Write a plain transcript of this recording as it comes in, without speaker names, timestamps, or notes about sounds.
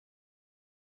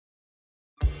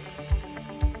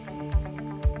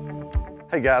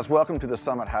Hey guys, welcome to the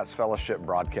Summit Heights Fellowship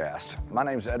broadcast. My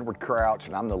name's Edward Crouch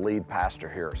and I'm the lead pastor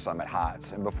here at Summit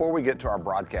Heights. And before we get to our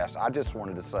broadcast, I just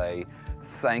wanted to say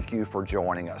thank you for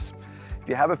joining us. If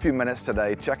you have a few minutes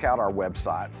today, check out our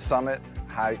website,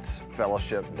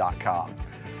 summitheightsfellowship.com,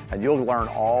 and you'll learn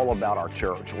all about our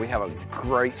church. We have a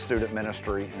great student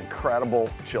ministry, an incredible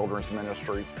children's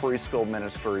ministry, preschool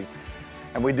ministry,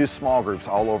 and we do small groups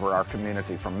all over our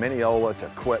community, from Mineola to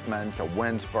Quitman to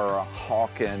Winsboro,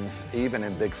 Hawkins, even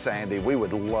in Big Sandy. We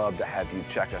would love to have you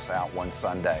check us out one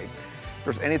Sunday. If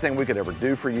there's anything we could ever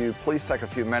do for you, please take a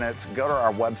few minutes, go to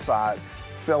our website,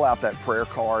 fill out that prayer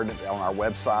card on our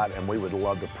website, and we would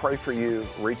love to pray for you,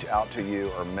 reach out to you,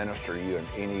 or minister to you in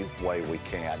any way we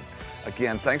can.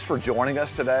 Again, thanks for joining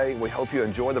us today. We hope you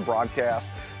enjoy the broadcast.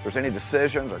 If there's any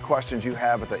decisions or questions you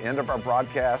have at the end of our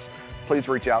broadcast, please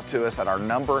reach out to us at our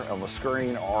number on the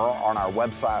screen or on our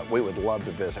website. We would love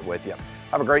to visit with you.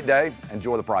 Have a great day.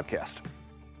 Enjoy the broadcast.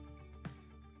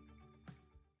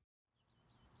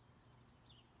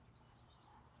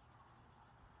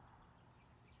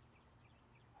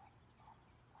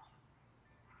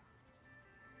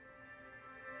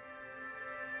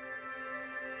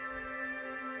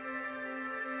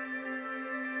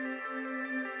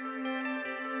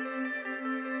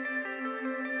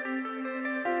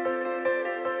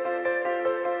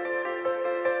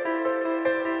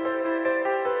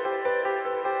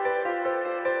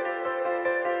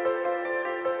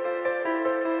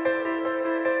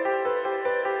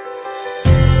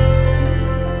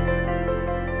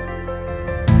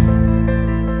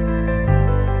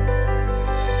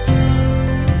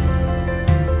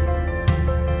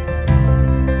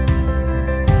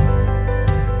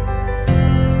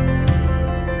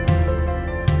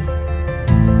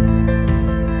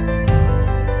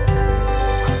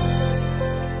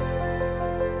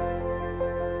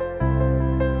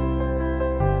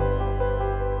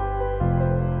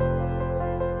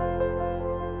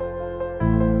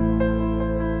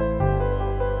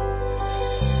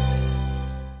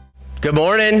 Good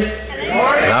morning. Good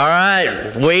morning. All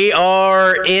right. We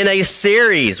are in a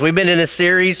series. We've been in a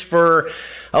series for,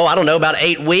 about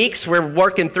 8 weeks. We're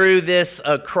working through this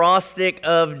acrostic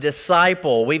of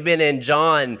disciple. We've been in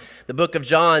John, the book of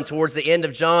John, towards the end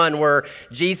of John, where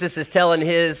Jesus is telling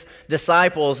his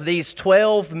disciples, these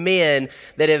 12 men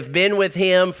that have been with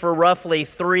him for roughly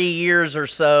 3 years or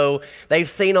so. They've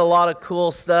seen a lot of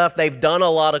cool stuff. They've done a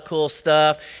lot of cool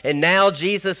stuff. And now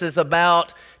Jesus is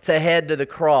about to head to the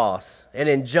cross. And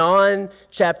in John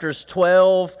chapters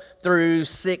 12 through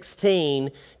 16,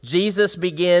 Jesus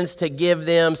begins to give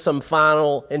them some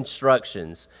final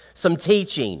instructions, some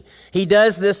teaching. He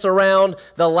does this around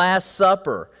the Last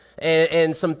Supper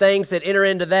and some things that enter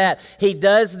into that. He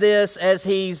does this as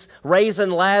he's raising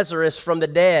Lazarus from the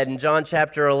dead in John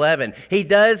chapter 11. He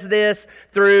does this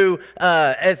through,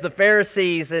 as the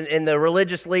Pharisees and the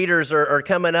religious leaders are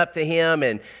coming up to him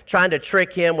and trying to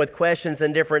trick him with questions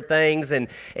and different things. And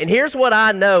here's what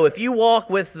I know. If you walk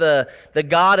with the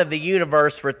God of the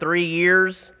universe for 3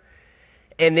 years,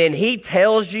 and then he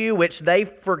tells you, which they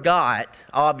forgot,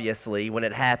 obviously, when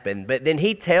it happened, but then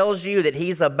he tells you that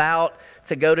he's about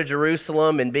to go to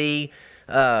Jerusalem and be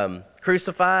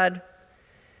crucified,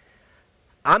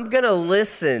 I'm going to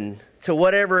listen to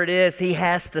whatever it is he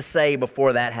has to say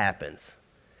before that happens.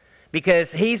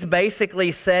 Because he's basically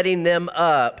setting them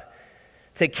up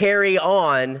to carry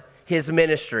on his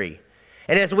ministry.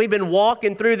 And as we've been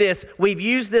walking through this, we've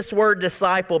used this word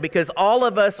disciple because all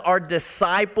of us are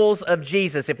disciples of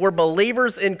Jesus. If we're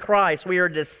believers in Christ, we are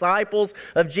disciples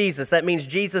of Jesus. That means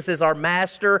Jesus is our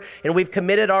master and we've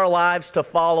committed our lives to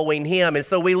following him. And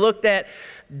so we looked at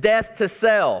death to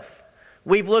self.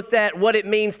 We've looked at what it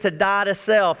means to die to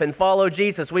self and follow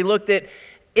Jesus. We looked at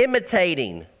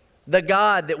imitating the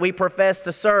God that we profess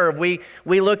to serve. We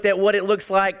looked at what it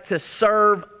looks like to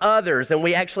serve others. And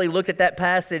we actually looked at that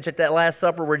passage at that Last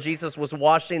Supper where Jesus was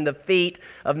washing the feet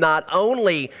of not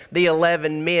only the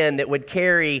 11 men that would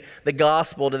carry the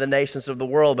gospel to the nations of the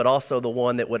world, but also the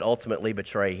one that would ultimately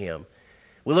betray him.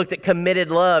 We looked at committed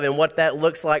love and what that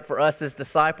looks like for us as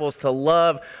disciples to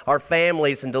love our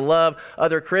families and to love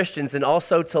other Christians and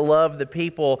also to love the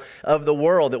people of the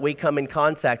world that we come in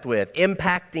contact with.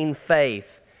 Impacting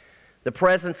faith. The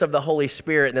presence of the Holy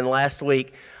Spirit, and then last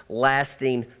week,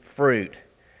 lasting fruit.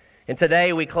 And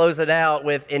today we close it out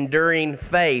with enduring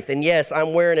faith. And yes,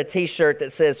 I'm wearing a t-shirt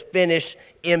that says finish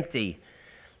empty.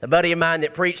 A buddy of mine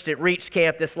that preached at Reach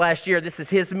Camp this last year, this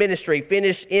is his ministry,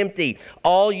 finish empty,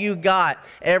 all you got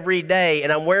every day.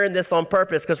 And I'm wearing this on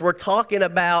purpose because we're talking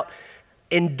about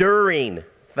enduring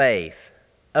faith,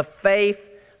 a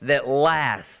faith that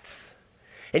lasts.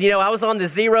 And I was on the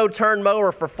zero-turn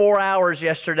mower for 4 hours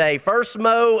yesterday. First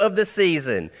mow of the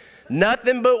season.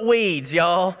 Nothing but weeds,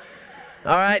 y'all.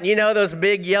 All right, and those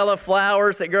big yellow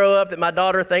flowers that grow up that my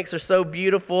daughter thinks are so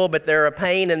beautiful, but they're a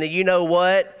pain in the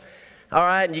you-know-what. All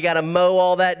right, and you got to mow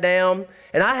all that down.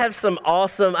 And I have some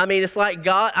awesome, it's like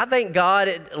God, I think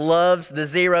God loves the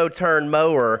zero-turn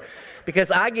mower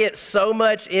because I get so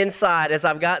much insight as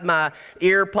I've got my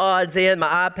ear pods in,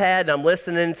 my iPad, and I'm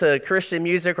listening to Christian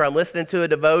music, or I'm listening to a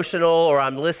devotional, or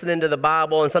I'm listening to the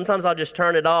Bible, and sometimes I'll just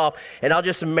turn it off, and I'll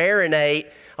just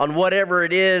marinate on whatever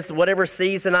it is, whatever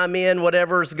season I'm in,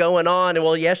 whatever's going on. And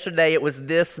well, yesterday it was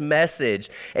this message,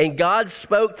 and God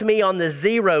spoke to me on the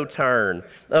zero turn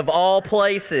of all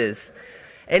places,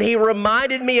 and He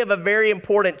reminded me of a very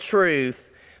important truth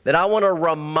that I want to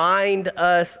remind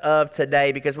us of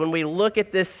today, because when we look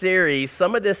at this series,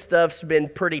 some of this stuff's been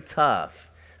pretty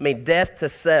tough. Death to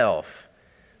self,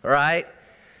 right?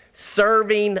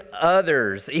 Serving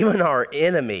others, even our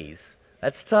enemies,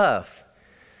 that's tough.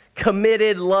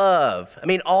 Committed love,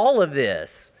 all of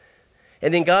this.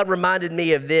 And then God reminded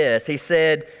me of this. He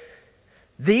said,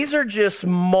 these are just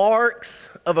marks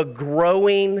of a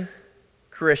growing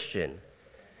Christian.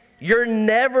 You're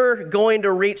never going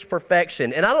to reach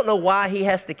perfection. And I don't know why He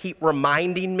has to keep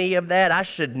reminding me of that. I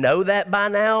should know that by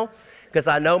now because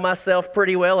I know myself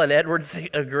pretty well, and Edward's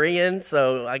agreeing,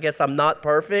 so I guess I'm not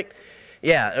perfect.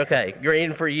 Yeah, okay,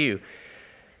 agreeing for you.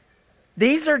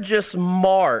 These are just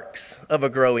marks of a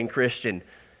growing Christian.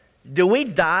 Do we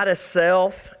die to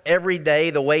self every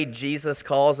day the way Jesus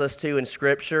calls us to in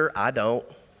Scripture? I don't.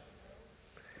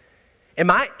 Am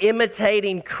I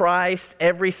imitating Christ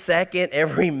every second,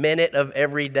 every minute of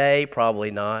every day?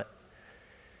 Probably not.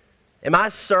 Am I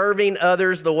serving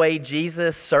others the way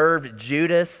Jesus served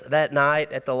Judas that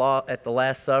night at the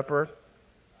Last Supper?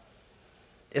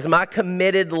 Is my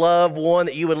committed love one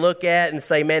that you would look at and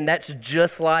say, man, that's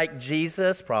just like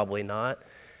Jesus? Probably not.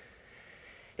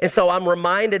 And so I'm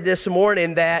reminded this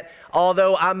morning that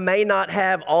although I may not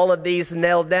have all of these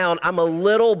nailed down, I'm a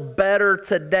little better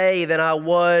today than I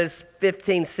was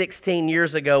 15, 16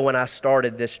 years ago when I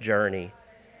started this journey.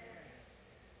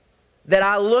 That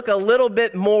I look a little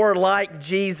bit more like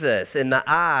Jesus in the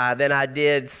eye than I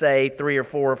did, say, 3 or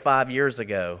 4 or 5 years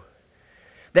ago.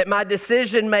 That my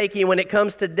decision making when it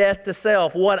comes to death to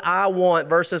self, what I want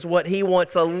versus what He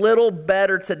wants, a little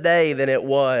better today than it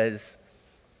was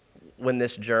when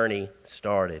this journey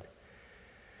started.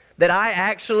 That I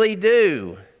actually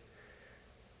do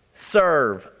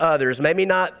serve others. Maybe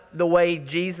not the way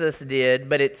Jesus did,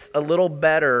 but it's a little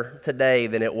better today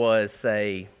than it was,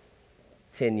 say,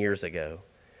 10 years ago.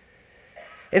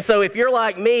 And so if you're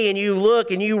like me and you look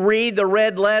and you read the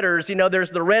red letters, there's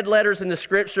the red letters in the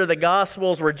Scripture, the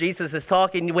Gospels where Jesus is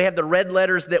talking. We have the red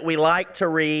letters that we like to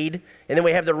read, and then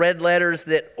we have the red letters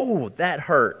that, ooh, that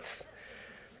hurts.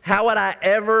 How would I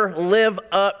ever live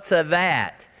up to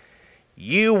that?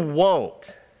 You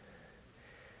won't.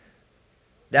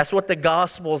 That's what the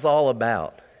gospel's all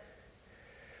about.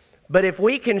 But if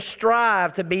we can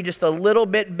strive to be just a little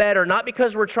bit better, not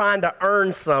because we're trying to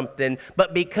earn something,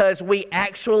 but because we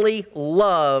actually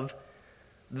love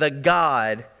the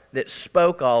God that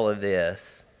spoke all of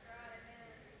this,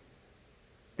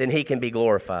 then He can be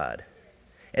glorified.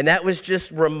 And that was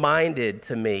just reminded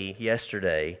to me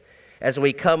yesterday as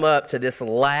we come up to this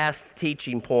last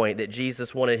teaching point that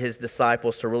Jesus wanted His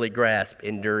disciples to really grasp,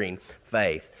 enduring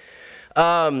faith.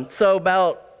 So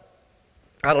about,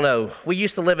 I don't know, we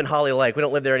used to live in Holly Lake. We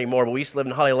don't live there anymore, but we used to live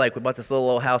in Holly Lake. We bought this little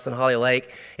old house in Holly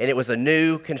Lake, and it was a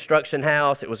new construction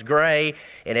house. It was gray,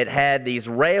 and it had these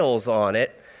rails on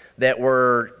it that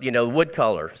were, wood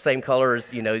color, same color as,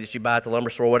 that you buy at the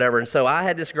lumber store or whatever. And so I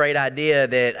had this great idea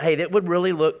that, hey, that would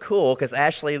really look cool because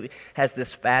Ashley has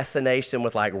this fascination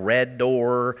with like red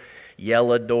door,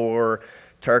 yellow door,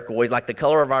 turquoise. Like the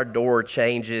color of our door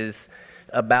changes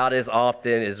about as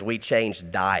often as we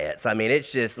change diets.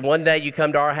 It's just one day you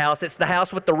come to our house, it's the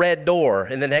house with the red door.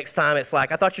 And the next time it's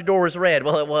like, I thought your door was red.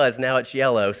 Well, it was. Now it's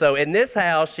yellow. So in this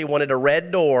house, she wanted a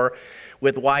red door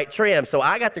with white trim. So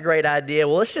I got the great idea,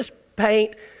 well, let's just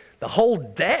paint the whole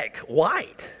deck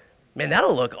white. Man,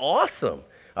 that'll look awesome.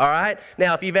 All right.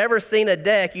 Now, if you've ever seen a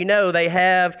deck, they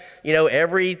have,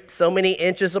 every so many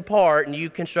inches apart, and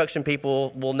you construction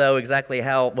people will know exactly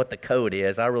what the code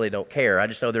is. I really don't care. I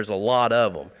just know there's a lot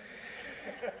of them.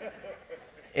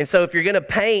 And so if you're going to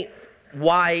paint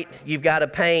white, you've got to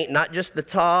paint not just the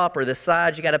top or the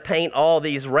sides, you got to paint all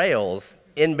these rails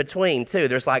in between too.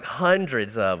 There's like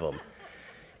hundreds of them.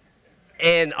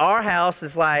 And our house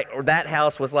that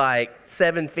house was like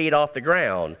 7 feet off the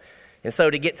ground. And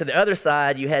so to get to the other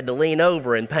side, you had to lean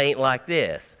over and paint like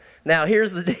this. Now,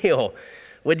 here's the deal.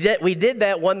 We did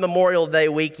that one Memorial Day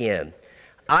weekend.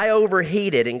 I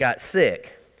overheated and got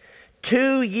sick.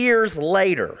 2 years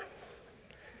later,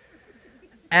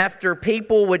 after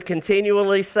people would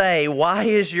continually say, "Why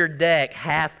is your deck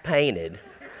half painted?"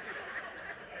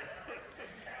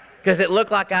 Because it looked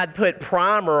like I'd put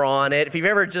primer on it. If you've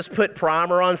ever just put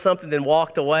primer on something and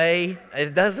walked away,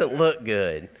 it doesn't look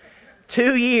good.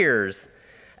 2 years,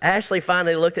 Ashley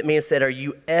finally looked at me and said, "Are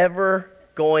you ever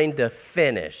going to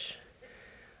finish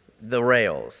the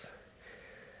rails?"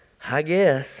 I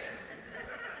guess.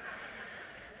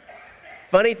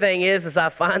 Funny thing is I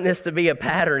find this to be a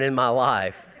pattern in my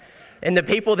life. And the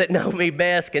people that know me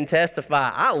best can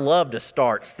testify, I love to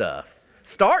start stuff.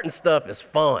 Starting stuff is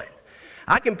fun.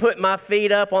 I can put my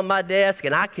feet up on my desk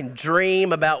and I can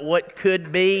dream about what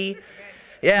could be.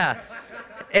 Yeah.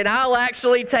 And I'll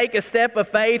actually take a step of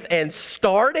faith and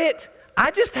start it.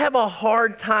 I just have a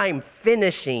hard time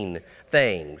finishing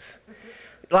things.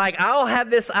 Like, I'll have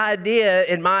this idea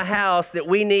in my house that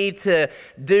we need to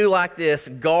do like this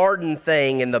garden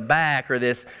thing in the back, or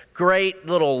this great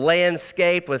little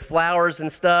landscape with flowers and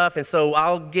stuff. And so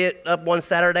I'll get up one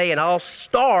Saturday and I'll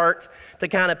start to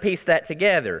kind of piece that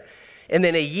together. And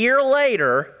then a year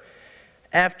later,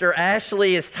 after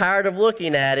Ashley is tired of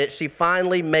looking at it, she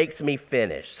finally makes me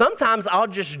finish. Sometimes I'll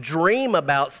just dream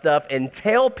about stuff and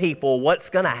tell people what's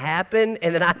going to happen,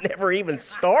 and then I never even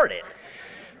start it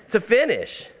to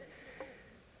finish.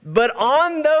 But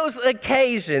on those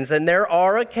occasions, and there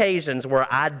are occasions where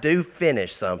I do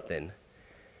finish something,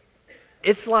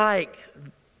 it's like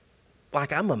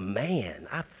I'm a man.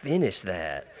 I finished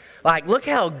that. Like, look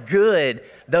how good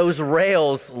those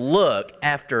rails look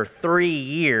after 3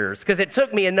 years, because it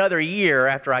took me another year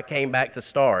after I came back to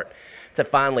start to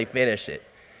finally finish it.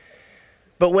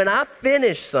 But when I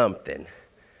finish something,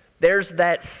 there's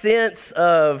that sense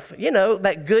of,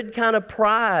 that good kind of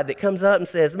pride that comes up and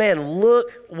says, man,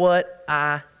 look what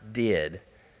I did.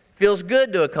 Feels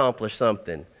good to accomplish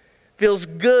something. Feels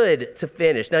good to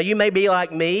finish. Now, you may be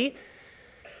like me.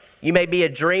 You may be a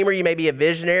dreamer. You may be a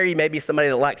visionary. You may be somebody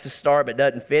that likes to start but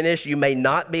doesn't finish. You may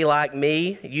not be like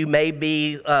me. You may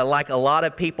be like a lot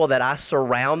of people that I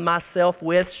surround myself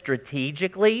with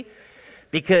strategically,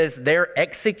 because they're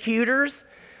executors.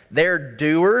 They're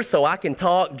doers, so I can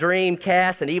talk, dream,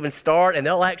 cast, and even start, and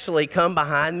they'll actually come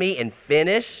behind me and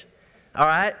finish, all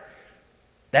right?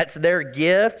 That's their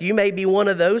gift. You may be one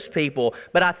of those people,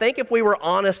 but I think if we were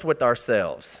honest with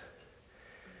ourselves,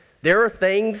 there are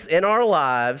things in our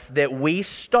lives that we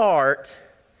start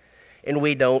and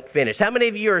we don't finish. How many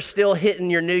of you are still hitting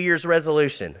your New Year's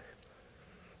resolution?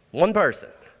 One person.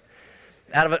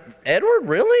 Out of it, Edward,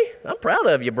 really? I'm proud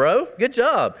of you, bro. Good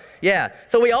job. Yeah,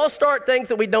 so we all start things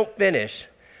that we don't finish.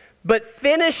 But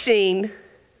finishing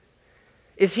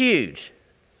is huge.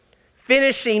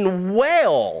 Finishing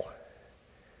well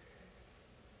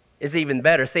is even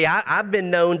better. See, I've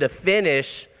been known to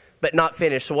finish, but not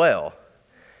finish well.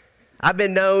 I've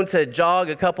been known to jog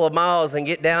a couple of miles and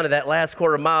get down to that last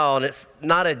quarter mile, and it's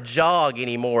not a jog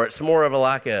anymore. It's more of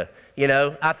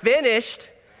I finished,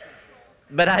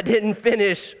 but I didn't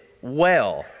finish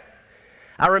well.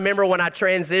 I remember when I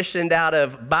transitioned out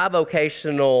of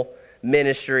bivocational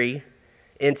ministry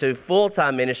into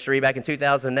full-time ministry back in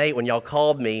 2008, when y'all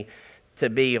called me to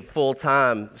be a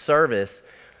full-time service.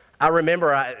 I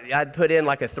remember I'd put in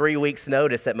like a 3 weeks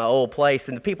notice at my old place,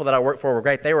 and the people that I worked for were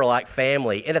great. They were like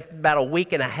family. In about a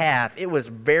week and a half, it was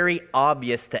very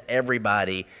obvious to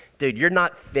everybody, dude, you're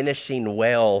not finishing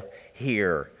well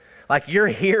here. Like, you're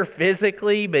here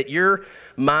physically, but your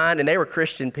mind, and they were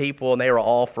Christian people, and they were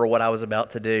all for what I was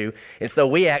about to do. And so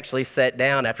we actually sat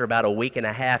down after about a week and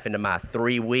a half into my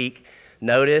 3-week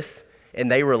notice, and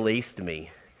they released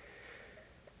me.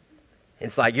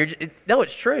 It's like,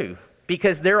 it's true.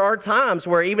 Because there are times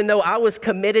where even though I was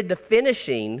committed to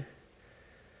finishing,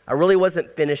 I really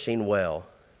wasn't finishing well.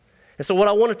 And so what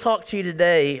I want to talk to you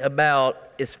today about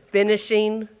is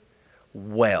finishing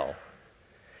well.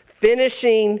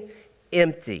 Finishing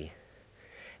empty.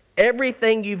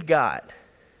 Everything you've got,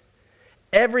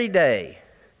 every day,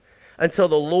 until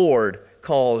the Lord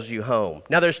calls you home.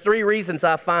 Now, there's 3 reasons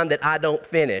I find that I don't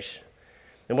finish.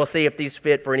 And we'll see if these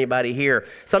fit for anybody here.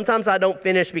 Sometimes I don't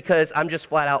finish because I'm just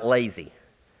flat out lazy.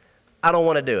 I don't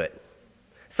want to do it.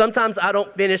 Sometimes I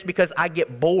don't finish because I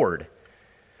get bored.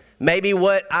 Maybe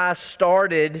what I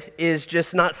started is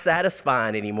just not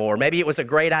satisfying anymore. Maybe it was a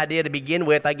great idea to begin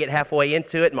with. I get halfway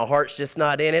into it and my heart's just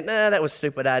not in it. Nah, that was a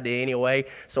stupid idea anyway,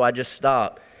 so I just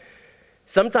stop.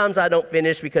 Sometimes I don't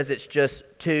finish because it's just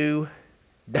too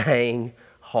dang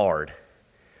hard.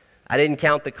 I didn't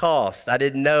count the cost. I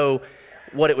didn't know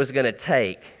what it was going to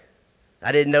take.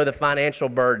 I didn't know the financial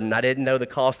burden. I didn't know the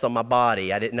cost on my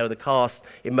body. I didn't know the cost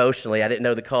emotionally. I didn't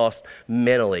know the cost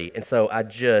mentally. And so I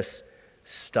just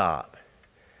stopped.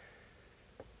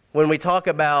 When we talk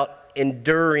about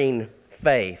enduring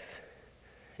faith,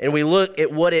 and we look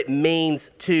at what it means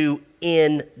to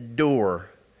endure,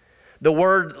 the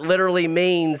word literally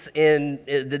means in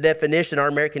the definition, our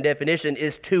American definition,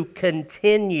 is to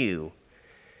continue.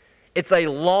 It's a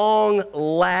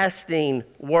long-lasting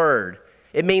word.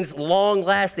 It means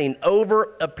long-lasting,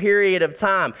 over a period of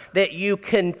time, that you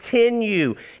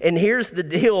continue. And here's the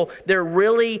deal, there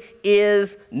really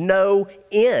is no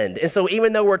end. And so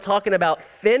even though we're talking about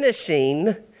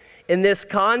finishing, in this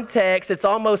context, it's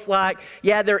almost like,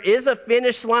 yeah, there is a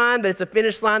finish line, but it's a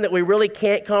finish line that we really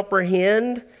can't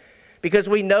comprehend, because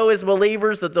we know as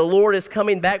believers that the Lord is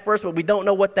coming back for us, but we don't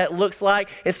know what that looks like.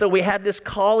 And so we have this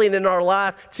calling in our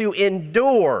life to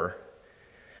endure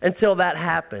until that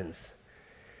happens.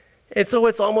 And so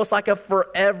it's almost like a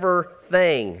forever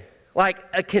thing, like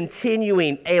a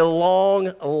continuing, a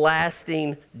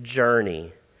long-lasting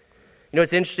journey. You know,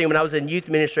 it's interesting, when I was in youth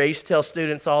ministry, I used to tell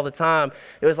students all the time,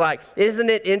 it was like, isn't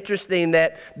it interesting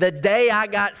that the day I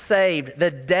got saved,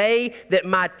 the day that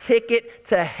my ticket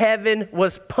to heaven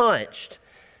was punched,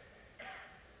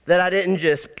 that I didn't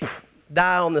just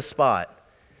die on the spot.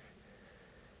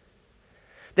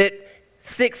 That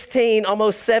 16,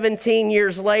 almost 17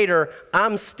 years later,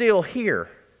 I'm still here.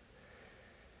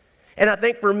 And I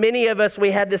think for many of us,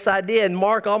 we had this idea, and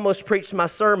Mark almost preached my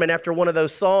sermon after one of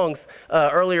those songs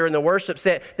earlier in the worship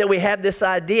set, that we have this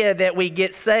idea that we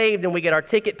get saved and we get our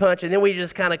ticket punched, and then we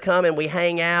just kind of come and we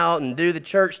hang out and do the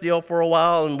church deal for a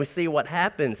while and we see what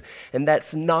happens. And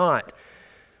that's not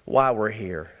why we're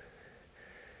here.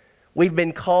 We've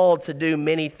been called to do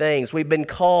many things. We've been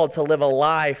called to live a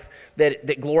life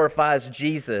that glorifies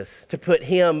Jesus, to put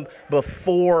Him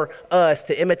before us,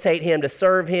 to imitate Him, to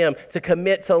serve Him, to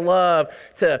commit to love,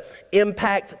 to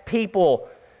impact people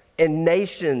and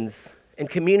nations and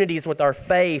communities with our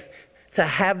faith, to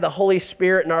have the Holy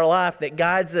Spirit in our life that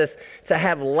guides us, to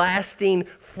have lasting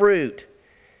fruit,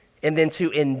 and then to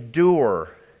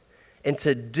endure and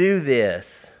to do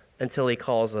this until He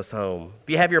calls us home. If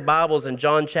you have your Bibles in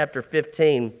John chapter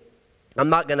 15, I'm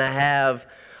not going to have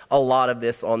a lot of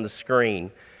this on the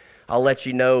screen. I'll let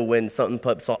you know when something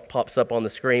pops up on the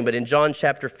screen. But in John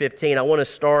chapter 15, I want to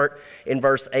start in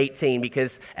verse 18,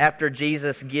 because after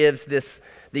Jesus gives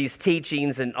these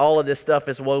teachings and all of this stuff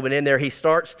is woven in there, He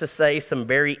starts to say some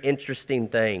very interesting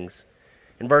things.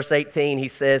 In verse 18, He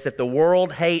says, "If the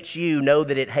world hates you, know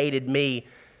that it hated me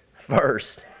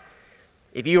first.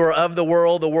 If you were of the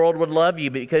world would love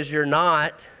you, but because you're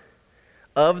not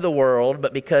of the world,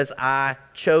 but because I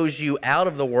chose you out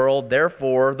of the world,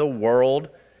 therefore the world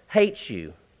hates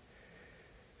you."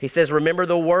 He says, "Remember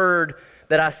the word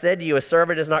that I said to you, a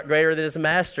servant is not greater than his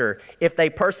master. If they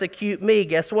persecute me,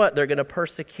 guess what? They're going to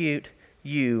persecute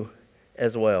you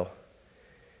as well.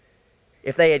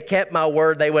 If they had kept my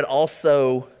word, they would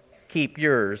also keep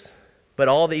yours. But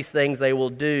all these things they will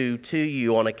do to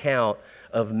you on account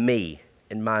of me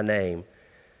in my name,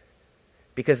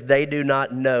 because they do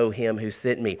not know Him who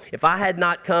sent me. If I had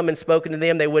not come and spoken to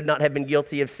them, they would not have been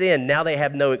guilty of sin. Now they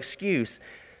have no excuse."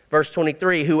 Verse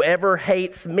 23, "Whoever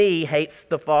hates me hates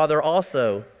the Father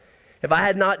also. If I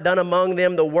had not done among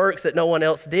them the works that no one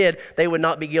else did, they would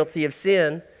not be guilty of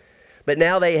sin. But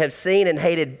now they have seen and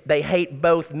hated, they hate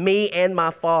both me and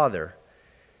my Father."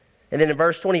 And then in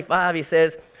verse 25, He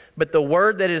says, "But the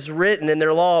word that is written in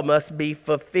their law must be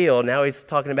fulfilled." Now He's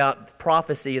talking about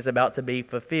prophecy is about to be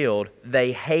fulfilled.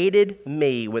 "They hated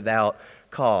me without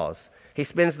cause." He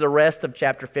spends the rest of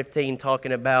chapter 15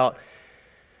 talking about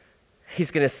He's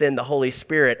going to send the Holy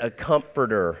Spirit, a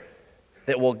comforter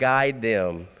that will guide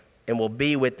them and will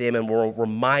be with them and will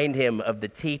remind him of the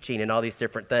teaching and all these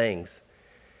different things.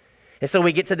 And so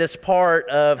we get to this part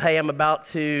of, hey, I'm about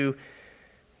to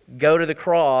go to the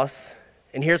cross,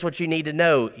 and here's what you need to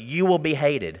know. You will be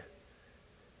hated.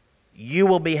 You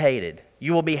will be hated.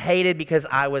 You will be hated because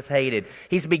I was hated.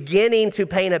 He's beginning to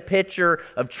paint a picture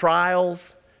of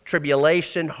trials,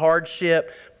 tribulation,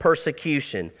 hardship,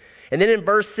 persecution. And then in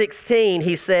verse 16,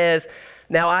 he says,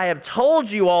 "Now I have told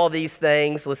you all these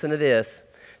things," listen to this,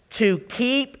 "to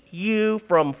keep you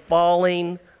from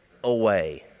falling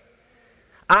away."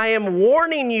 I am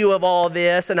warning you of all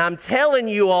this, and I'm telling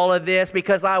you all of this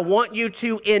because I want you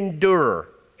to endure,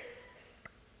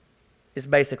 is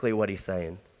basically what he's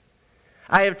saying.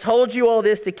 I have told you all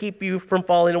this to keep you from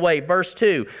falling away. Verse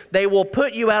 2, "They will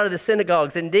put you out of the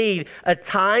synagogues. Indeed, a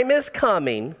time is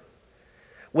coming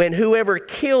when whoever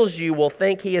kills you will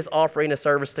think he is offering a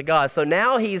service to God. So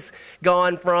now he's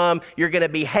gone from you're going to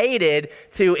be hated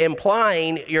to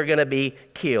implying you're going to be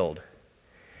killed.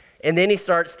 And then he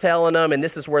starts telling them, and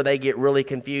this is where they get really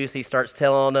confused. He starts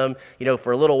telling them,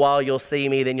 for a little while you'll see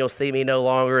me, then you'll see me no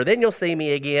longer, then you'll see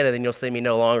me again, and then you'll see me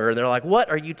no longer. And they're like,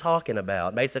 what are you talking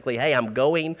about? Basically, hey, I'm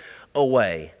going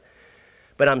away,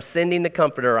 but I'm sending the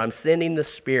Comforter, I'm sending the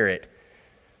Spirit.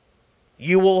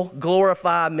 You will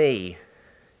glorify me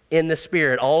in the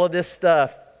Spirit. All of this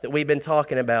stuff that we've been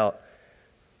talking about,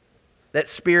 that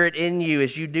Spirit in you,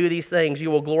 as you do these things, you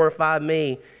will glorify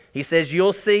me. He says,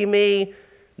 you'll see me,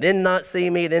 then not see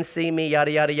me, then see me, yada,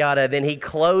 yada, yada. Then he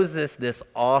closes this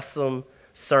awesome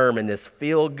sermon, this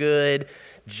feel-good,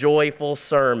 joyful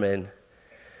sermon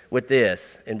with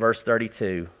this in verse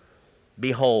 32.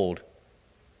 Behold,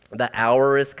 the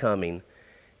hour is coming.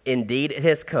 Indeed, it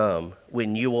has come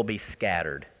when you will be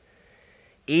scattered,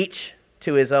 each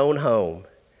to his own home,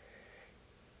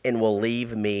 and will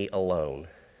leave me alone.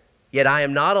 Yet I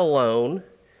am not alone,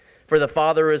 for the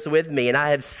Father is with me, and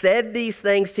I have said these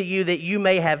things to you that you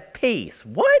may have peace.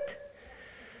 What?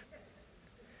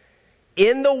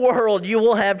 In the world you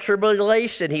will have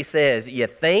tribulation, he says. You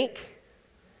think?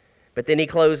 But then he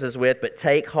closes with, but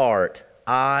take heart,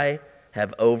 I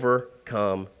have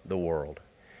overcome the world.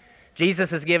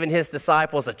 Jesus has given his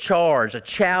disciples a charge, a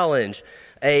challenge,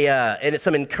 and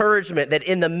some encouragement that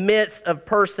in the midst of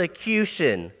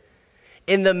persecution,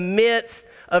 in the midst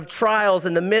of trials,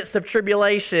 in the midst of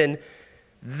tribulation,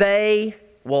 they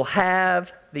will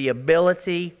have the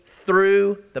ability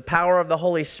through the power of the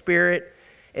Holy Spirit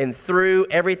and through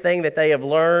everything that they have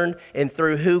learned and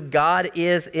through who God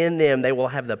is in them, they will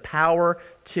have the power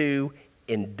to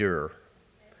endure.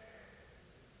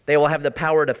 They will have the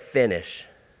power to finish.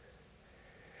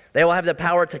 They will have the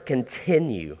power to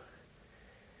continue.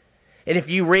 And if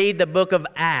you read the book of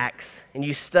Acts and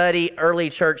you study early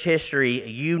church history,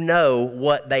 you know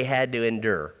what they had to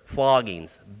endure.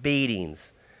 Floggings,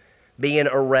 beatings, being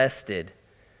arrested,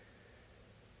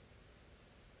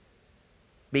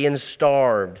 being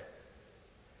starved,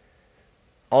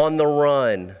 on the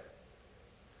run,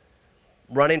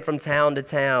 running from town to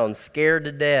town, scared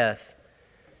to death,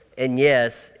 and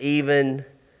yes, even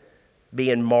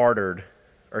being martyred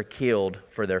or killed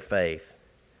for their faith.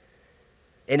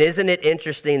 And isn't it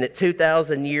interesting that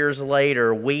 2,000 years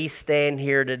later, we stand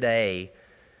here today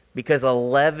because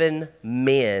 11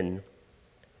 men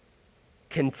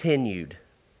continued.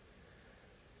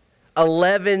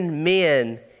 11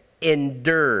 men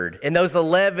endured. And those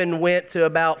 11 went to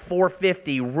about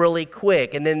 450 really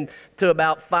quick, and then to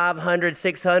about 500,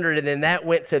 600, and then that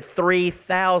went to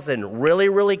 3,000 really,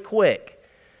 really quick.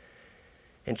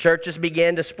 And churches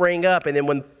began to spring up, and then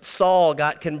when Saul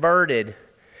got converted,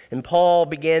 and Paul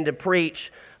began to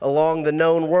preach along the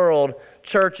known world,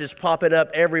 churches popping up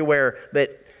everywhere.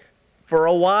 But for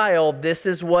a while, this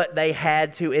is what they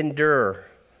had to endure.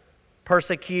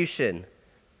 Persecution,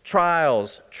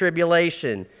 trials,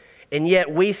 tribulation. And yet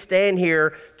we stand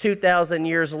here 2,000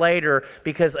 years later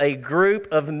because a group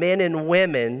of men and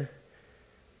women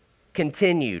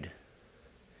continued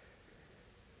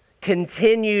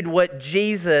what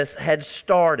Jesus had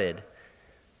started,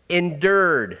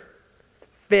 endured,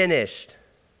 finished,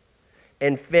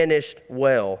 and finished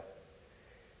well.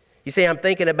 You see, I'm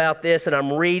thinking about this and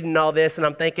I'm reading all this and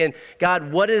I'm thinking,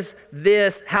 God, what is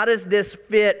this? How does this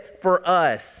fit for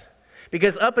us?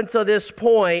 Because up until this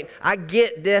point, I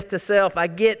get death to self, I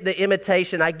get the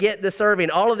imitation, I get the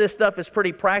serving. All of this stuff is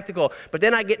pretty practical. But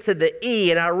then I get to the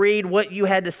E and I read what you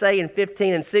had to say in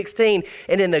 15 and 16.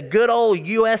 And in the good old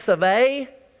US of A,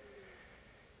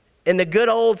 in the good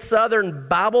old Southern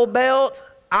Bible Belt,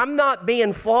 I'm not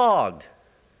being flogged.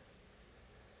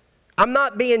 I'm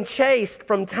not being chased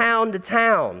from town to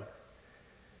town.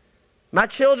 My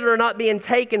children are not being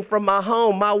taken from my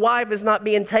home. My wife is not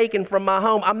being taken from my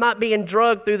home. I'm not being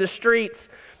drugged through the streets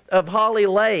of Holly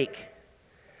Lake.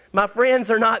 My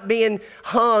friends are not being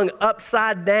hung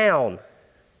upside down.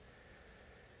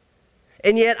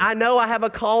 And yet I know I have a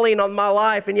calling on my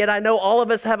life, and yet I know all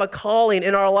of us have a calling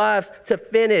in our lives to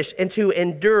finish and to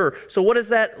endure. So what does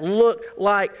that look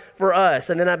like for us?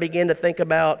 And then I begin to think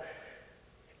about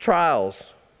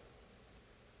trials.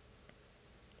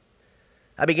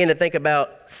 I begin to think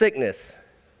about sickness.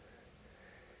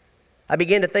 I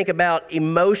begin to think about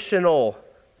emotional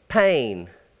pain.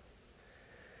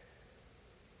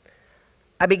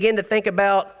 I begin to think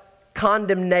about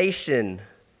condemnation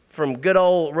from good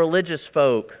old religious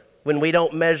folk when we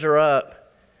don't measure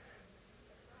up.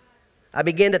 I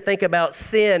begin to think about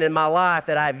sin in my life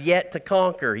that I've yet to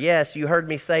conquer. Yes, you heard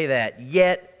me say that,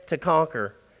 yet to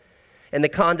conquer. and the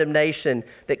condemnation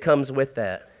that comes with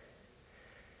that.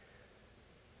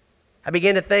 I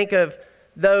begin to think of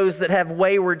those that have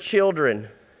wayward children,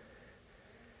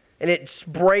 and it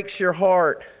just breaks your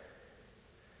heart.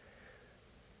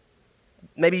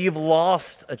 Maybe you've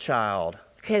lost a child.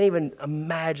 You can't even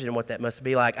imagine what that must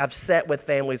be like. I've sat with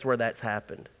families where that's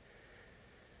happened.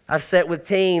 I've sat with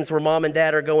teens where mom and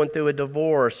dad are going through a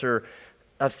divorce, or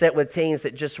I've sat with teens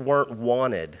that just weren't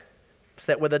wanted. I've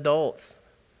sat with adults.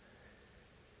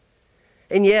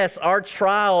 And yes, our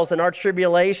trials and our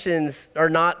tribulations are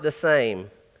not the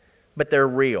same, but they're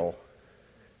real.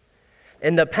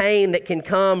 And the pain that can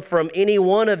come from any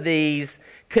one of these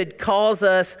could cause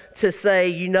us to say,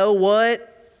 you know what?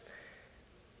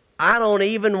 I don't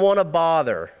even want to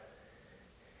bother.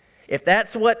 If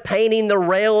that's what painting the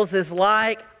rails is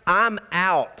like, I'm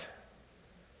out.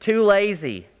 Too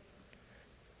lazy.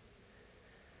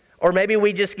 Or maybe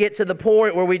we just get to the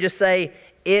point where we just say,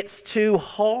 it's too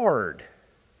hard.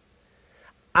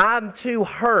 I'm too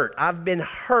hurt. I've been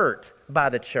hurt by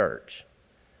the church.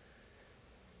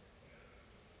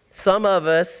 Some of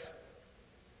us,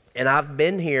 and I've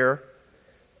been here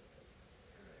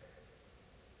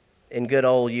in good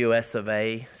old US of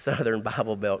A, Southern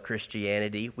Bible Belt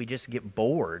Christianity, we just get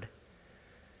bored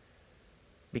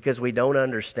because we don't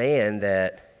understand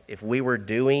that if we were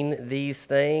doing these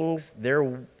things,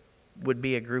 there would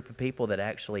be a group of people that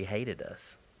actually hated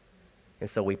us. And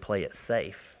so we play it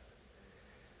safe.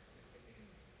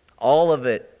 All of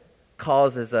it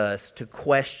causes us to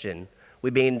question.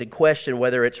 We begin to question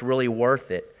whether it's really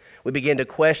worth it. We begin to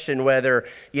question whether,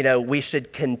 we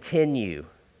should continue.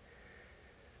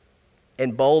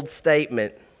 And bold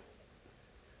statement,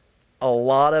 a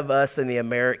lot of us in the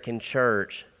American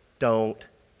church don't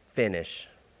finish.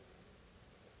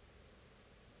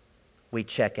 We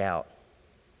check out.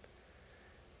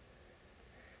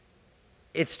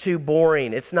 It's too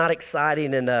boring. It's not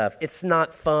exciting enough. It's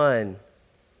not fun.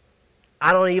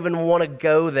 I don't even want to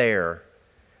go there.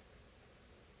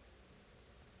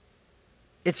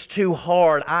 It's too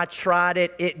hard. I tried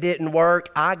it. It didn't work.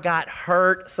 I got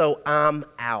hurt, so I'm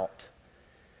out.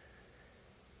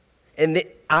 And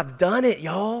I've done it,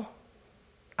 y'all.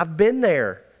 I've been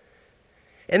there.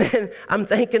 And then I'm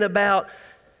thinking about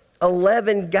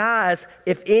 11 guys.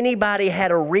 If anybody had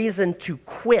a reason to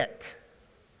quit,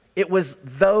 it was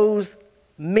those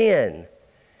men.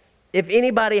 If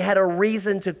anybody had a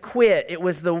reason to quit, it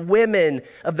was the women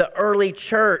of the early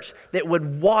church that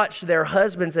would watch their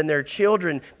husbands and their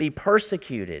children be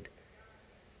persecuted.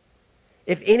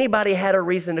 If anybody had a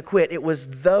reason to quit, it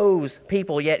was those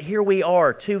people. Yet here we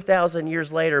are 2,000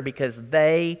 years later because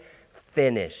they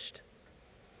finished.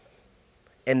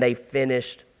 And they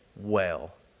finished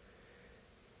well.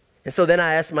 And so then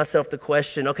I asked myself the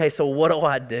question, okay, so what do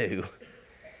I do?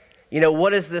 What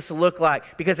does this look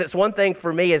like? Because it's one thing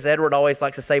for me, as Edward always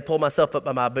likes to say, pull myself up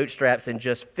by my bootstraps and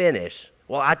just finish.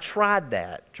 Well, I tried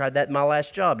that in my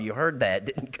last job. You heard that.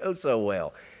 It didn't go so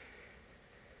well.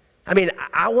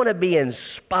 I want to be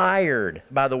inspired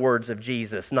by the words of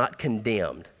Jesus, not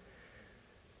condemned.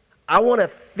 I want to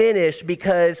finish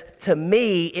because to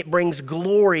me, it brings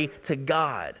glory to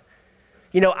God.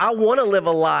 I want to live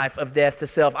a life of death to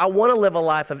self. I want to live a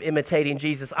life of imitating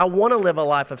Jesus. I want to live a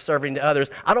life of serving to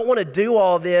others. I don't want to do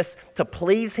all this to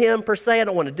please Him per se. I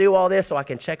don't want to do all this so I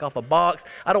can check off a box.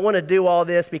 I don't want to do all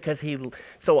this because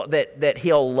so that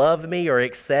He'll love me or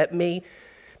accept me.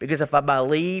 Because if I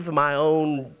believe my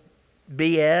own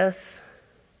BS,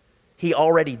 He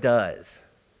already does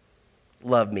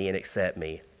love me and accept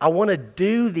me. I want to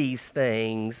do these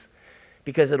things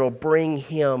because it'll bring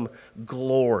Him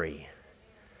glory.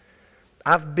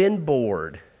 I've been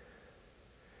bored.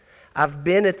 I've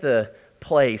been at the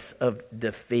place of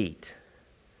defeat.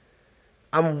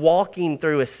 I'm walking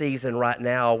through a season right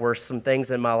now where some things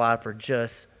in my life are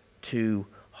just too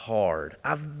hard.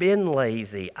 I've been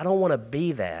lazy. I don't want to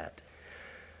be that.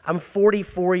 I'm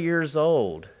 44 years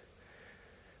old.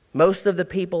 Most of the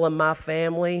people in my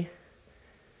family,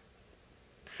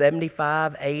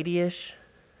 75, 80-ish,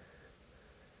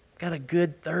 got a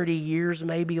good 30 years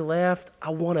maybe left. I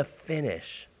want to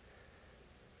finish.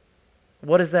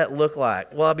 What does that look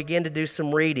like? Well, I began to do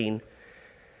some reading.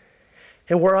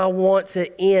 And where I want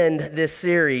to end this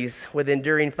series with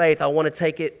Enduring Faith, I want to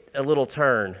take it a little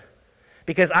turn.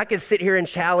 Because I could sit here and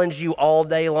challenge you all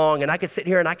day long, and I could sit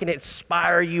here and I can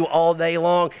inspire you all day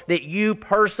long that you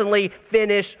personally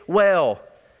finish well.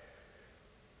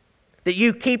 That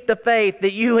you keep the faith,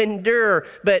 that you endure.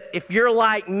 But if you're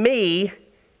like me,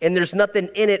 and there's nothing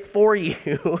in it for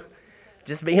you,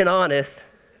 just being honest,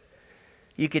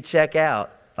 you could check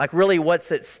out. Like, really,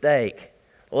 what's at stake?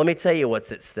 Well, let me tell you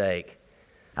what's at stake.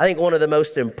 I think one of the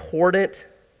most important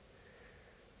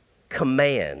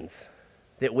commands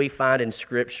that we find in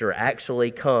Scripture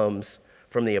actually comes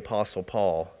from the Apostle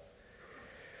Paul.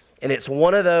 And it's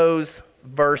one of those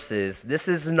verses. This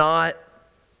is not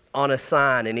on a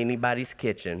sign in anybody's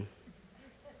kitchen.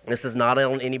 This is not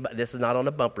on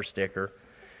a bumper sticker.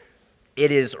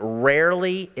 It is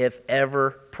rarely, if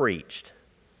ever, preached.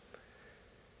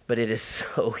 But it is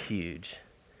so huge.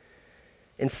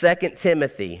 In 2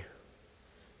 Timothy,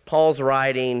 Paul's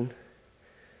writing.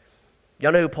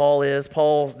 Y'all know who Paul is?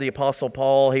 Paul, the Apostle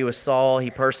Paul, he was Saul.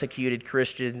 He persecuted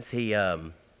Christians. He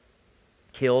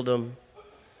killed them.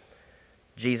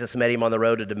 Jesus met him on the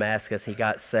road to Damascus. He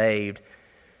got saved. It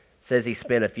says he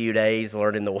spent a few days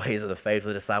learning the ways of the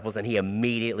faithful disciples, and he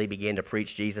immediately began to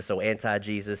preach Jesus, so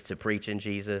anti-Jesus to preaching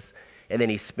Jesus. And then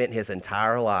he spent his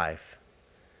entire life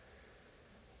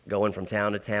going from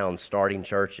town to town, starting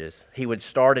churches. He would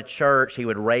start a church, he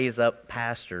would raise up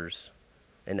pastors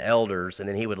and elders, and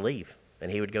then he would leave, and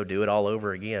he would go do it all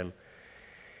over again.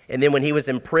 And then when he was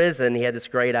in prison, he had this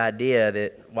great idea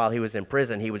that while he was in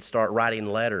prison, he would start writing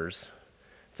letters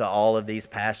to all of these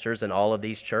pastors and all of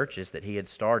these churches that he had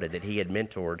started, that he had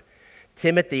mentored.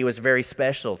 Timothy was very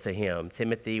special to him.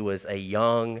 Timothy was a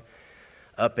young,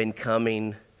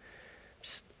 up-and-coming,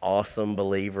 just awesome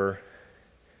believer.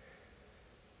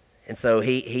 And so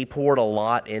he poured a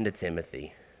lot into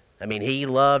Timothy. I mean, he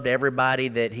loved everybody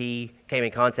that he came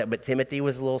in contact with, but Timothy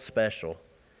was a little special.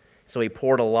 So he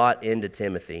poured a lot into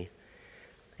Timothy.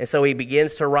 And so he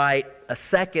begins to write a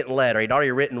second letter. He'd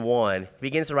already written one. He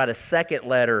begins to write a second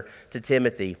letter to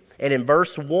Timothy. And in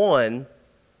verse 1,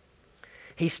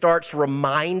 he starts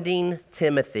reminding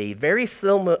Timothy, very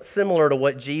similar to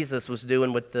what Jesus was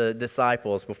doing with the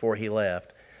disciples before he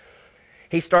left.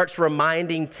 He starts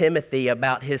reminding Timothy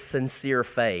about his sincere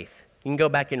faith. You can go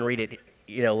back and read it,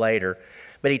 later.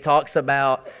 But he talks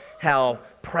about how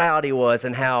proud he was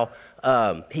and how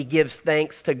he gives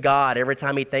thanks to God every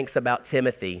time he thinks about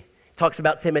Timothy. He talks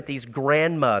about Timothy's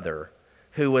grandmother,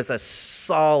 who was a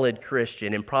solid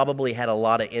Christian and probably had a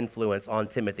lot of influence on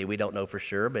Timothy. We don't know for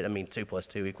sure, but 2 +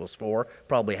 2 = 4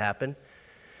 probably happened.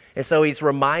 And so he's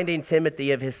reminding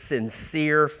Timothy of his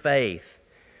sincere faith.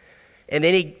 And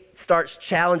then he starts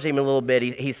challenging him a little bit.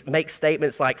 He makes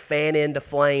statements like, fan into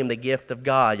flame the gift of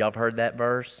God. Y'all have heard that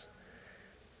verse?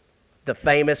 The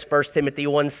famous 1 Timothy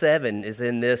 1:7 is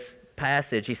in this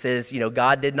passage. He says,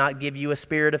 God did not give you a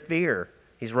spirit of fear.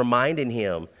 He's reminding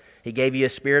him. He gave you a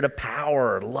spirit of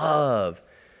power, love,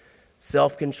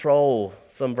 self-control.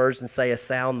 Some versions say a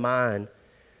sound mind.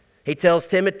 He tells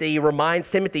Timothy, he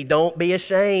reminds Timothy, don't be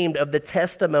ashamed of the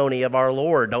testimony of our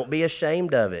Lord. Don't be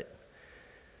ashamed of it.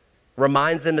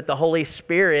 Reminds him that the Holy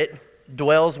Spirit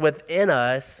dwells within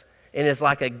us and is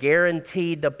like a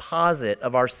guaranteed deposit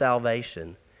of our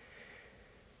salvation.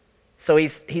 So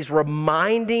he's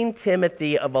reminding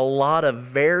Timothy of a lot of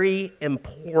very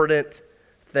important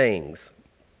things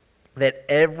that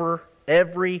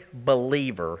every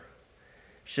believer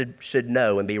should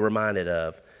know and be reminded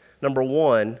of. Number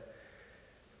one,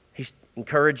 he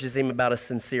encourages him about a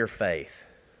sincere faith.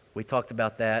 We talked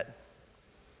about that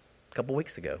a couple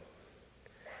weeks ago.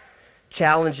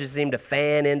 Challenges him to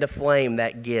fan into flame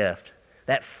that gift,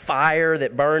 that fire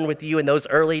that burned with you in those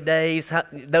early days.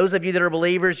 Those of you that are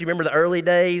believers, you remember the early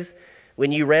days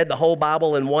when you read the whole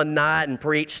Bible in one night and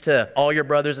preached to all your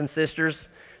brothers and sisters,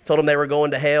 told them they were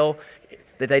going to hell,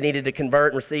 that they needed to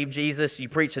convert and receive Jesus. You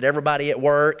preached to everybody at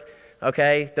work,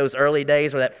 okay? Those early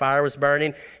days where that fire was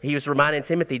burning. He was reminding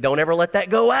Timothy, don't ever let that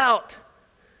go out.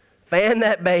 Fan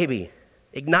that baby.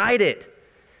 Ignite it.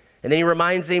 And then he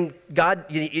reminds him, God,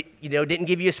 didn't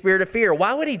give you a spirit of fear.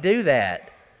 Why would he do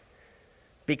that?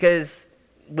 Because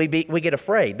we get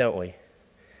afraid, don't we?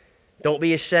 Don't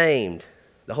be ashamed.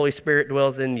 The Holy Spirit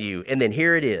dwells in you. And then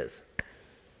here it is.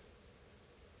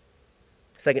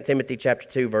 2 Timothy chapter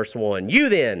 2, verse 1. You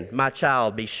then, my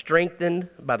child, be strengthened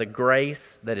by the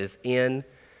grace that is in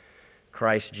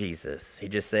Christ Jesus. He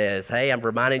just says, hey, I'm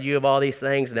reminding you of all these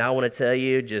things. Now I want to tell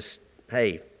you,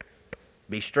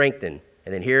 be strengthened.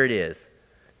 And then here it is.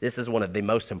 This is one of the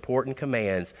most important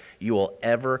commands you will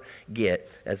ever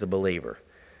get as a believer.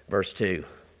 Verse 2.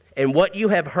 And what you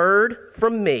have heard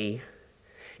from me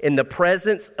in the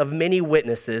presence of many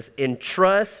witnesses,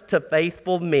 entrust to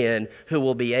faithful men who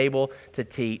will be able to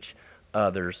teach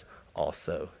others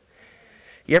also.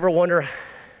 You ever wonder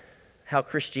how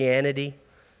Christianity,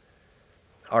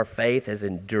 our faith, has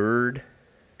endured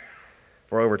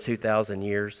for over 2,000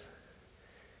 years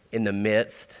in the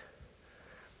midst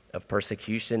of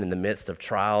persecution, in the midst of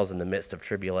trials, in the midst of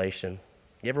tribulation?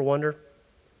 You ever wonder?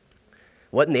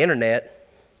 Wasn't the internet,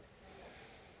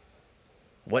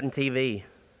 wasn't TV,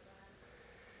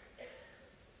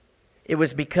 It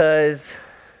was because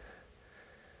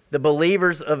the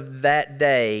believers of that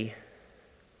day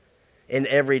and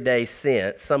every day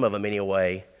since, some of them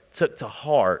anyway, took to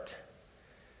heart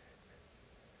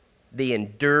the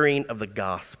enduring of the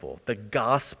gospel. The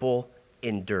gospel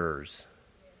endures.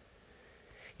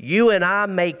 You and I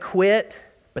may quit,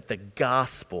 but the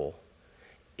gospel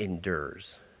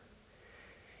endures.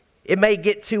 It may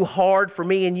get too hard for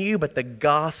me and you, but the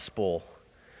gospel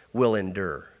will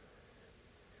endure.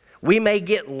 We may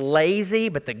get lazy,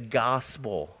 but the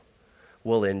gospel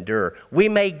will endure. We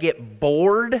may get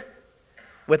bored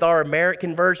with our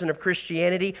American version of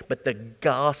Christianity, but the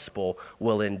gospel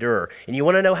will endure. And you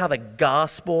want to know how the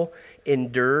gospel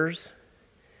endures?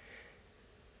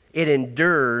 It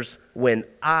endures when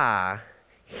I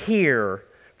hear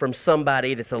from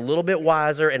somebody that's a little bit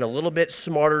wiser and a little bit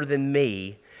smarter than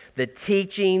me, the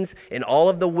teachings and all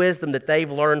of the wisdom that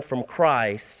they've learned from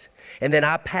Christ, and then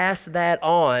I pass that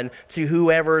on to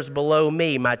whoever's below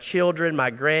me, my children, my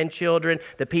grandchildren,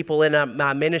 the people in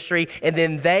my ministry, and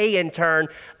then they in turn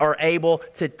are able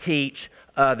to teach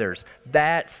others.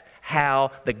 That's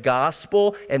how the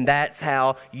gospel, and that's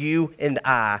how you and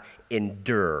I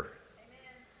endure.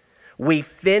 We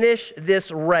finish this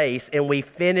race, and we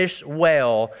finish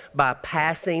well by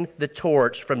passing the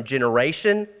torch from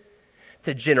generation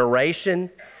to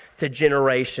generation to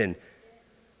generation.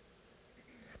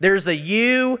 There's a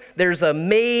you, there's a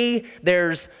me,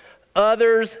 there's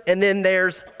others, and then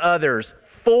there's others.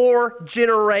 4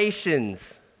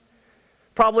 generations,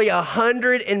 probably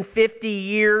 150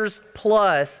 years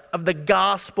plus of the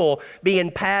gospel being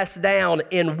passed down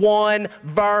in one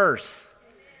verse.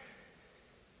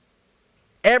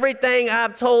 Everything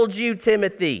I've told you,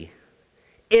 Timothy,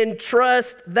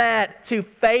 entrust that to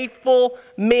faithful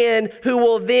men who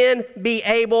will then be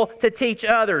able to teach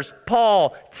others.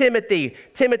 Paul, Timothy,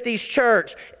 Timothy's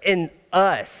church, and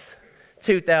us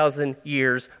 2,000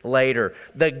 years later.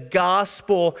 The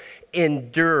gospel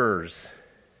endures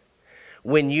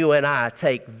when you and I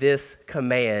take this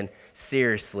command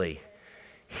seriously.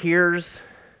 Here's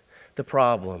the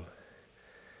problem.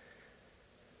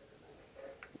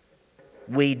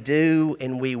 We do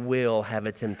and we will have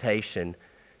a temptation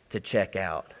to check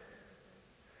out.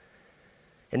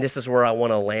 And this is where I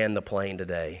want to land the plane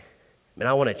today. And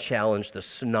I want to challenge the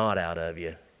snot out of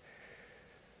you.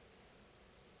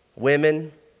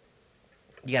 Women,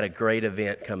 you got a great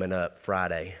event coming up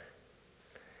Friday.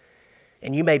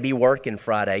 And you may be working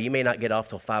Friday. You may not get off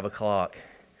till 5 o'clock.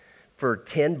 For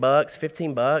 $10,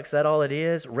 $15, that all it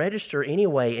is? Register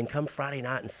anyway and come Friday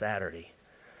night and Saturday.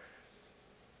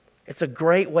 It's a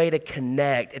great way to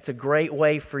connect. It's a great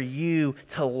way for you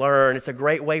to learn. It's a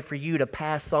great way for you to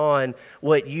pass on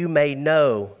what you may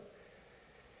know.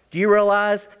 Do you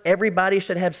realize everybody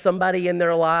should have somebody in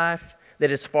their life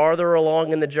that is farther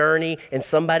along in the journey and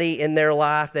somebody in their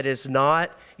life that is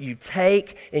not? You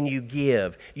take and you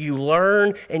give. You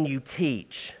learn and you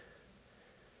teach.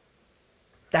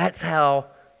 That's how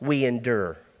we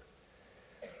endure.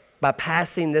 By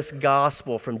passing this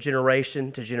gospel from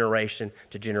generation to generation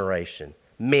to generation.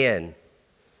 Men,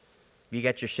 you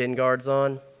got your shin guards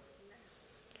on?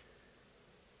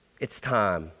 It's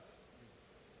time.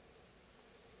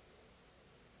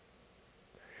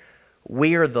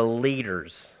 We are the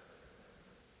leaders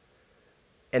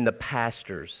and the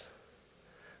pastors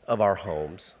of our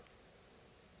homes.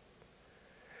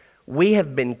 We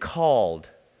have been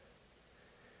called.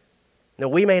 Now,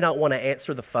 we may not want to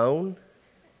answer the phone,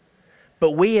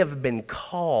 but we have been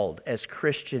called as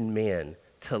Christian men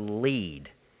to lead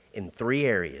in 3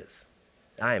 areas.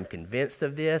 I am convinced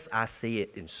of this. I see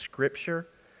it in Scripture.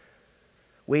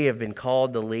 We have been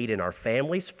called to lead in our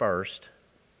families first,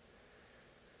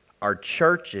 our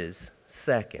churches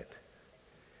second,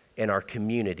 and our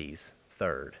communities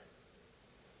third.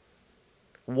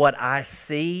 What I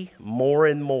see more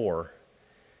and more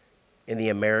in the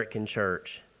American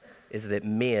church is that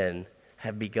men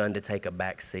have begun to take a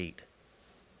back seat.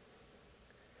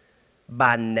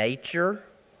 By nature,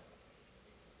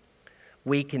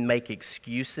 we can make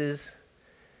excuses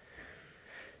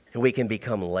and we can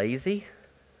become lazy,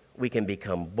 we can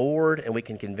become bored, and we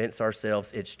can convince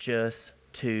ourselves it's just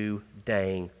too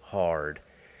dang hard.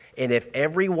 And if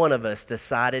every one of us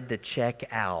decided to check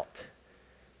out,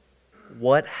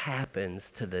 what happens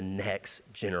to the next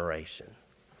generation?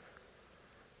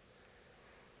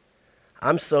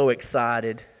 I'm so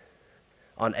excited.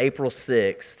 On April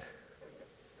 6th,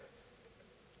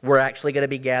 we're actually going to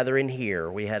be gathering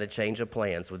here. We had a change of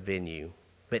plans with venue.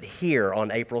 But here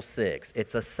on April 6th,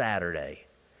 it's a Saturday.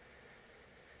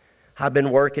 I've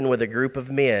been working with a group of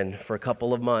men for a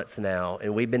couple of months now,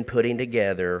 and we've been putting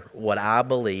together what I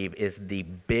believe is the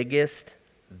biggest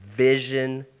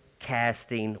vision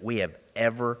casting we have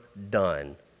ever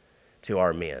done to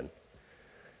our men.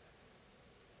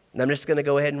 And I'm just going to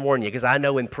go ahead and warn you, because I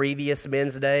know in previous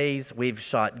men's days, we've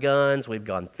shot guns, we've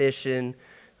gone fishing,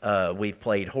 we've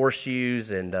played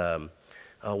horseshoes, and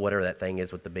whatever that thing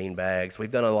is with the bean bags. We've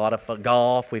done a lot of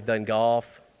golf. We've done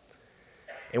golf.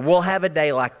 And we'll have a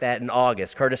day like that in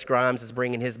August. Curtis Grimes is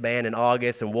bringing his band in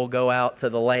August, and we'll go out to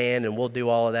the land, and we'll do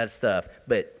all of that stuff.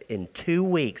 But in 2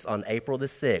 weeks, on April the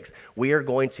 6th, we are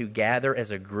going to gather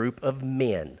as a group of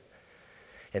men,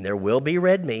 and there will be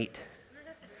red meat.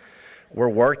 We're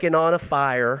working on a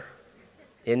fire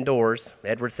indoors.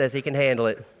 Edward says he can handle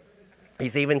it.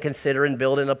 He's even considering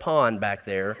building a pond back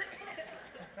there.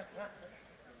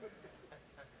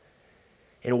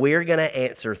 And we're going to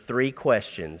answer 3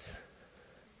 questions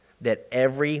that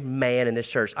every man in this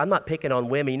church, I'm not picking on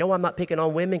women. You know why I'm not picking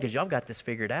on women? Because y'all got this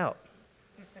figured out.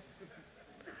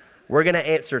 We're going to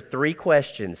answer 3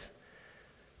 questions.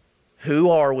 Who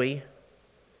are we?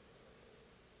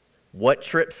 What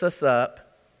trips us up?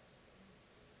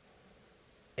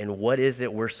 And what is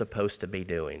it we're supposed to be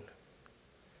doing?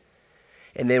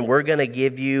 And then we're going to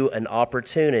give you an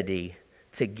opportunity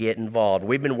to get involved.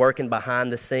 We've been working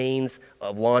behind the scenes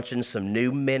of launching some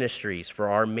new ministries for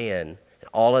our men.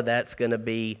 All of that's going to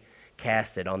be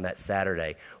casted on that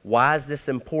Saturday. Why is this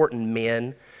important,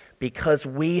 men? Because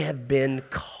we have been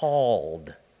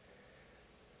called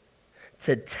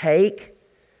to take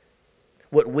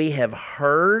what we have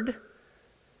heard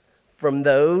from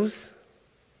those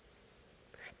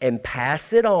and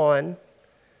pass it on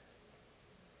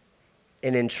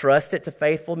and entrust it to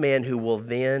faithful men who will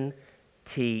then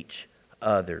teach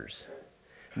others.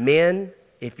 Men,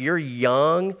 if you're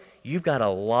young, you've got a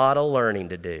lot of learning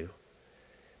to do,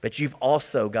 but you've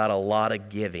also got a lot of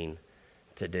giving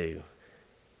to do.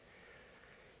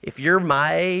 If you're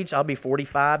my age, I'll be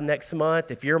 45 next month.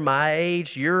 If you're my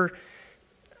age,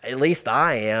 at least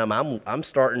I am, I'm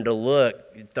starting to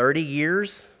look 30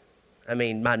 years. I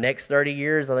mean, my next 30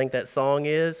 years, I think that song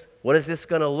is. What is this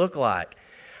going to look like?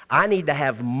 I need to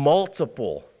have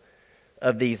multiple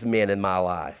of these men in my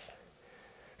life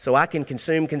so I can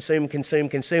consume, and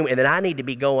then I need to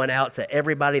be going out to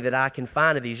everybody that I can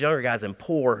find of these younger guys and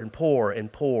pour and pour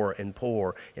and pour and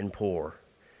pour and pour.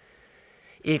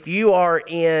 If you are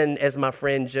in, as my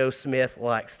friend Joe Smith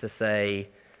likes to say,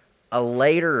 a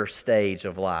later stage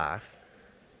of life,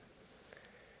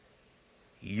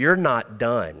 you're not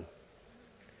done.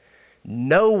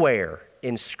 Nowhere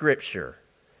in Scripture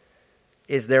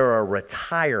is there a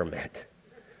retirement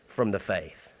from the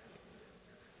faith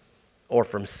or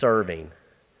from serving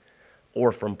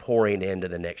or from pouring into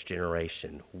the next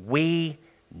generation. We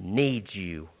need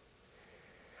you.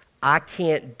 I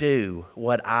can't do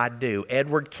what I do.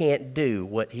 Edward can't do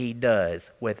what he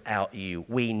does without you.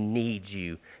 We need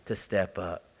you to step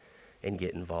up and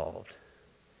get involved.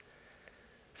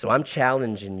 So I'm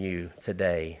challenging you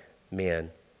today,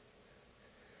 men.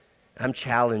 I'm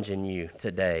challenging you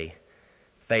today,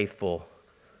 faithful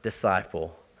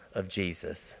disciple of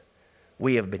Jesus.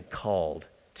 We have been called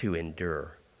to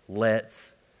endure.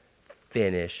 Let's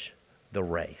finish the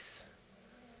race.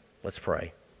 Let's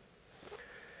pray.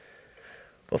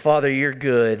 Well, Father, you're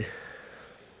good.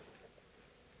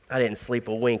 I didn't sleep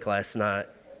a wink last night,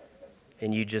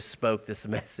 and you just spoke this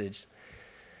message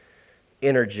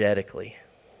energetically,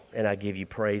 and I give you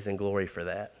praise and glory for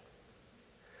that.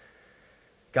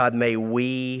 God, may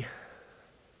we,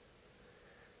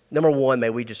 number one, may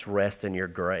we just rest in your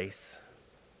grace,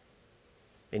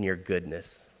 in your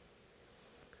goodness.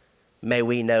 May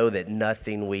we know that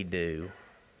nothing we do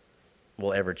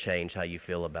will ever change how you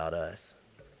feel about us.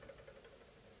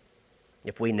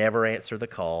 If we never answer the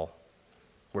call,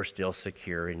 we're still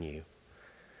secure in you.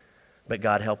 But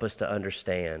God, help us to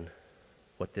understand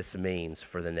what this means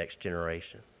for the next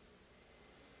generation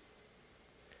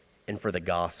and for the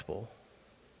gospel.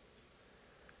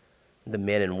 The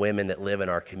men and women that live in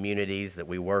our communities, that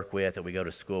we work with, that we go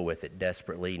to school with, that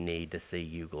desperately need to see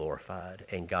you glorified.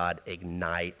 And God,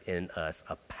 ignite in us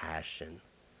a passion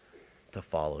to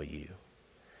follow you.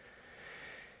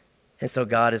 And so,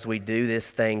 God, as we do this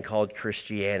thing called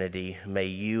Christianity, may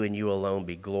you and you alone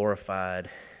be glorified.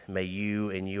 May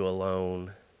you and you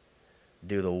alone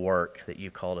do the work that you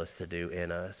called us to do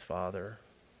in us, Father.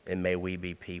 And may we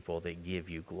be people that give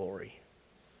you glory.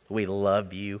 We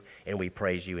love you and we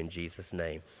praise you in Jesus'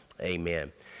 name.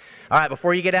 Amen. All right,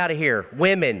 before you get out of here,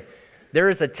 women, There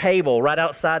is a table right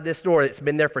outside this door that's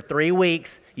been there for 3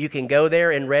 weeks. You can go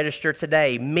there and register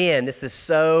today. Men, this is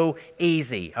so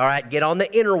easy. All right, get on the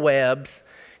interwebs.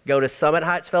 Go to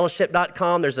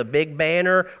summitheightsfellowship.com. There's a big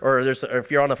banner, or if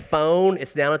you're on a phone,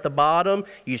 it's down at the bottom.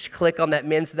 You just click on that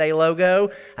Men's Day logo.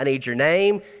 I need your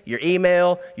name, your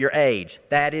email, your age.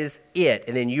 That is it,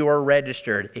 and then you are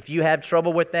registered. If you have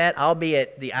trouble with that, I'll be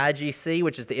at the IGC,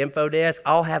 which is the info desk.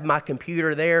 I'll have my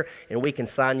computer there, and we can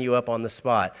sign you up on the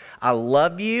spot. I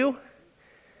love you.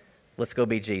 Let's go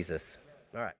be Jesus.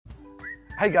 All right.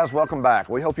 Hey guys, welcome back.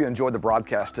 We hope you enjoyed the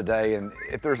broadcast today, and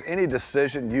if there's any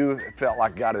decision you felt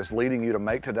like God is leading you to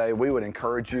make today, we would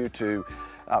encourage you to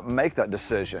make that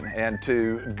decision and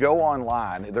to go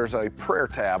online. There's a prayer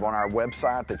tab on our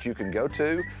website that you can go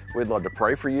to. We'd love to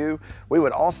pray for you. We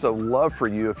would also love for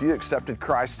you, if you accepted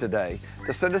Christ today,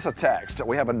 to send us a text.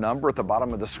 We have a number at the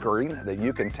bottom of the screen that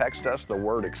you can text us the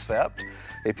word accept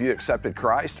if you accepted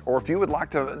Christ, or if you would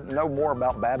like to know more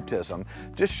about baptism,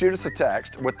 just shoot us a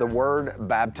text with the word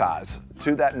baptize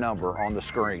to that number on the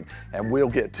screen, and we'll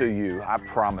get to you, I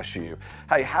promise you.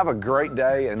 Hey, have a great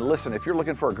day, and listen, if you're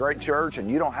looking for a great church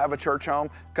and you don't have a church home,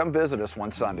 come visit us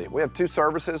one Sunday. We have 2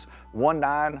 services, 1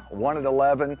 9, 1 at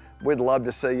 11. We'd love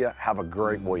to see you. Have a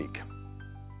great week.